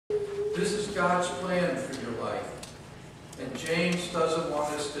This is God's plan for your life. And James doesn't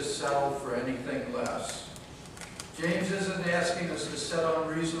want us to settle for anything less. James isn't asking us to set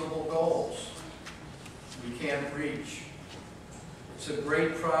unreasonable goals we can't reach. It's a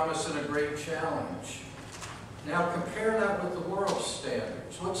great promise and a great challenge. Now compare that with the world's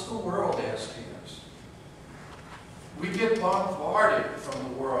standards. What's the world asking us? We get bombarded from the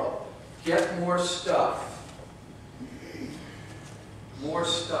world. Get more stuff. More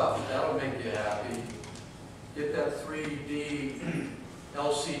stuff. That'll make you happy. Get that 3D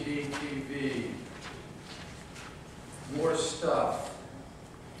LCD TV. More stuff.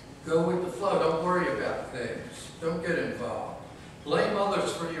 Go with the flow. Don't worry about things. Don't get involved. Blame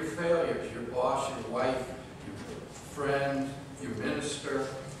others for your failures. Your boss, your wife, your friend, your minister.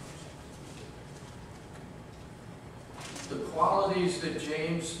 The qualities that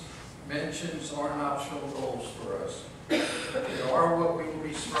James mentions aren't optional goals for us. They are what we will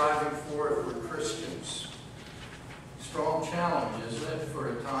be striving for if we're Christians. Strong challenge, isn't it, for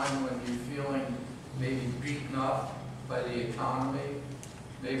a time when you're feeling maybe beaten up by the economy,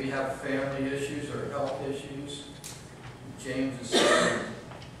 maybe have family issues or health issues. James is saying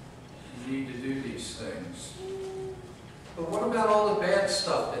you need to do these things. But what about all the bad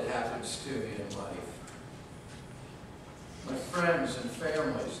stuff that happens to me in life? My friends and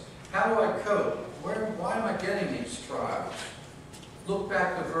families. How do I cope? Why am I getting these trials? Look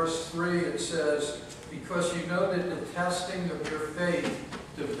back to verse 3. It says, because you know that the testing of your faith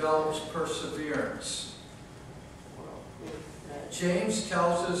develops perseverance. James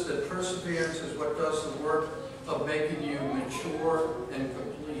tells us that perseverance is what does the work of making you mature and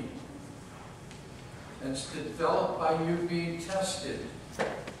complete. And it's developed by you being tested.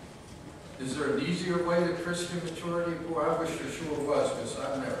 Is there an easier way to Christian maturity? Boy, I wish there sure was, because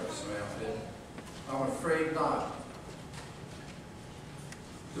I've never found it. I'm afraid not.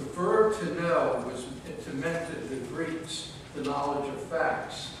 The verb to know was meant to the Greeks the knowledge of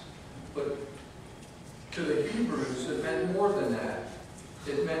facts. But to the Hebrews, it meant more than that.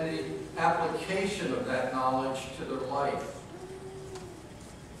 It meant the application of that knowledge to their life.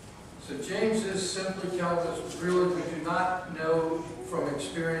 So James is simply telling us, really, we do not know from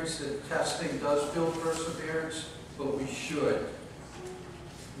experience that testing does build perseverance, but we should.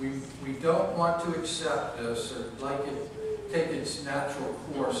 We don't want to accept this or like it take its natural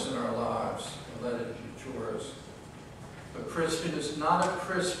course in our lives and let it mature us. A Christian is not a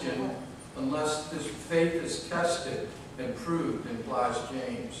Christian unless his faith is tested and proved, implies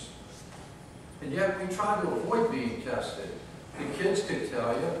James. And yet we try to avoid being tested. The kids could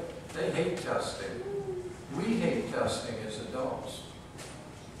tell you, they hate testing. We hate testing as adults.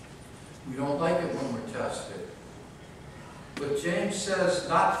 We don't like it when we're tested. But James says,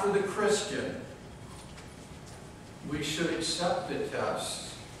 not for the Christian. We should accept the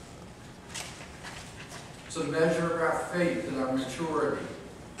test. It's a measure of our faith and our maturity.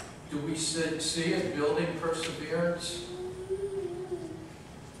 Do we see it building perseverance?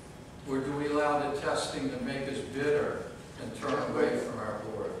 Or do we allow the testing to make us bitter and turn away from our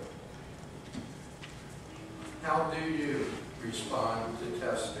Lord? How do you respond to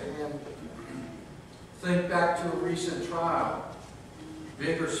testing? Think back to a recent trial,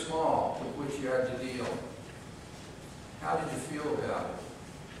 big or small, with which you had to deal. How did you feel about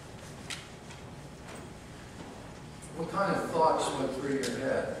it? What kind of thoughts went through your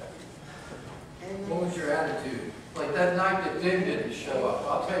head? What was your attitude? Like that night that Tim didn't show up,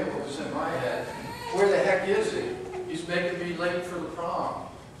 I'll tell you what was in my head. Where the heck is he? He's making me late for the prom.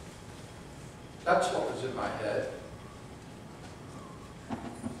 That's what was in my head.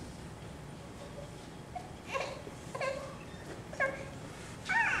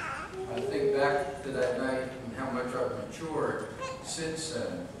 I think back to that night and how much I've matured since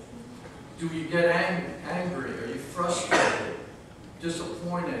then. Do you get angry? Are you frustrated?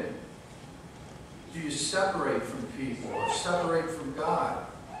 Disappointed? Do you separate from people or separate from God?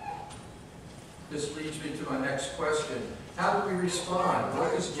 This leads me to my next question. How do we respond?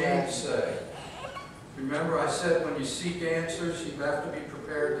 What does James say? Remember I said when you seek answers, you have to be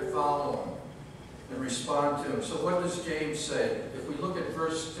prepared to follow them and respond to them. So what does James say? If we look at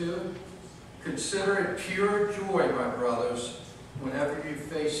verse 2, consider it pure joy, my brothers, whenever you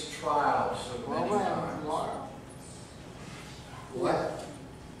face trials of many kinds. What?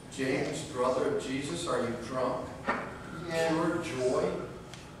 James, brother of Jesus, are you drunk? Pure joy?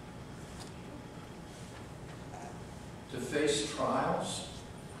 To face trials?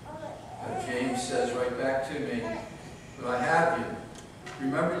 James says right back to me, but I have you.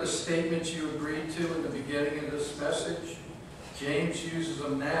 Remember the statements you agreed to in the beginning of this message? James uses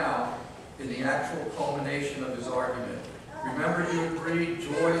them now in the actual culmination of his argument. Remember, you agreed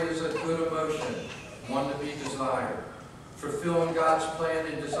joy is a good emotion, one to be desired. Fulfilling God's plan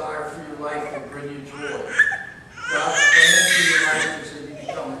and desire for your life will bring you joy. God's plan for your life is that you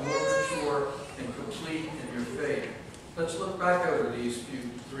become more mature and complete in your faith. Let's look back over these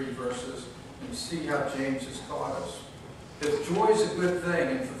three verses and see how James has taught us. If joy is a good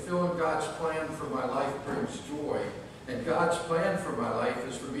thing and fulfilling God's plan for my life brings joy, and God's plan for my life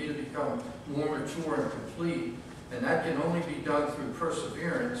is for me to become more mature and complete, and that can only be done through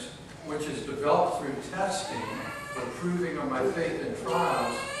perseverance, which is developed through testing or proving of my faith in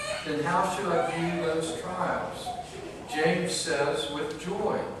trials, then how should I view those trials? James says, with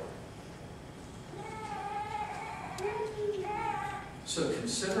joy. So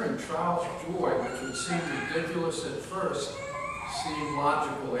considering trials joy, which would seem ridiculous at first, seem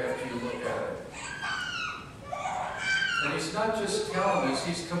logical after you look at it. And he's not just telling us,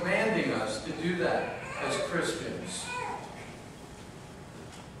 he's commanding us to do that as Christians.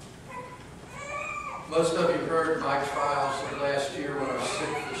 Most of you heard my trials of last year when I was sick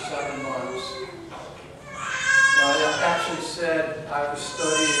for 7 months. Now, I actually said I was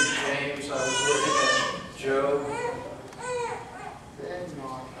studying James, I was looking at Job.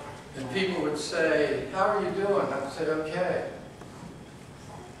 And people would say, how are you doing? I'd say, okay.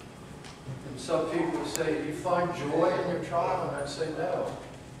 And some people would say, do you find joy in your trial? And I'd say, no.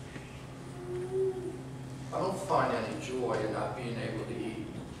 I don't find any joy in not being able to eat.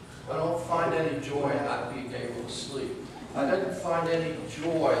 I don't find any joy in not being able to sleep. I didn't find any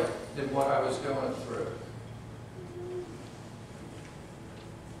joy in what I was going through.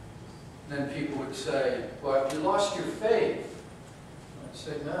 Then people would say, well, have you lost your faith? I'd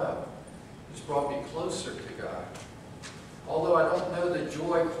say, no. It's brought me closer to God. Although I don't know the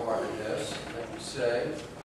joy part of this, like you say,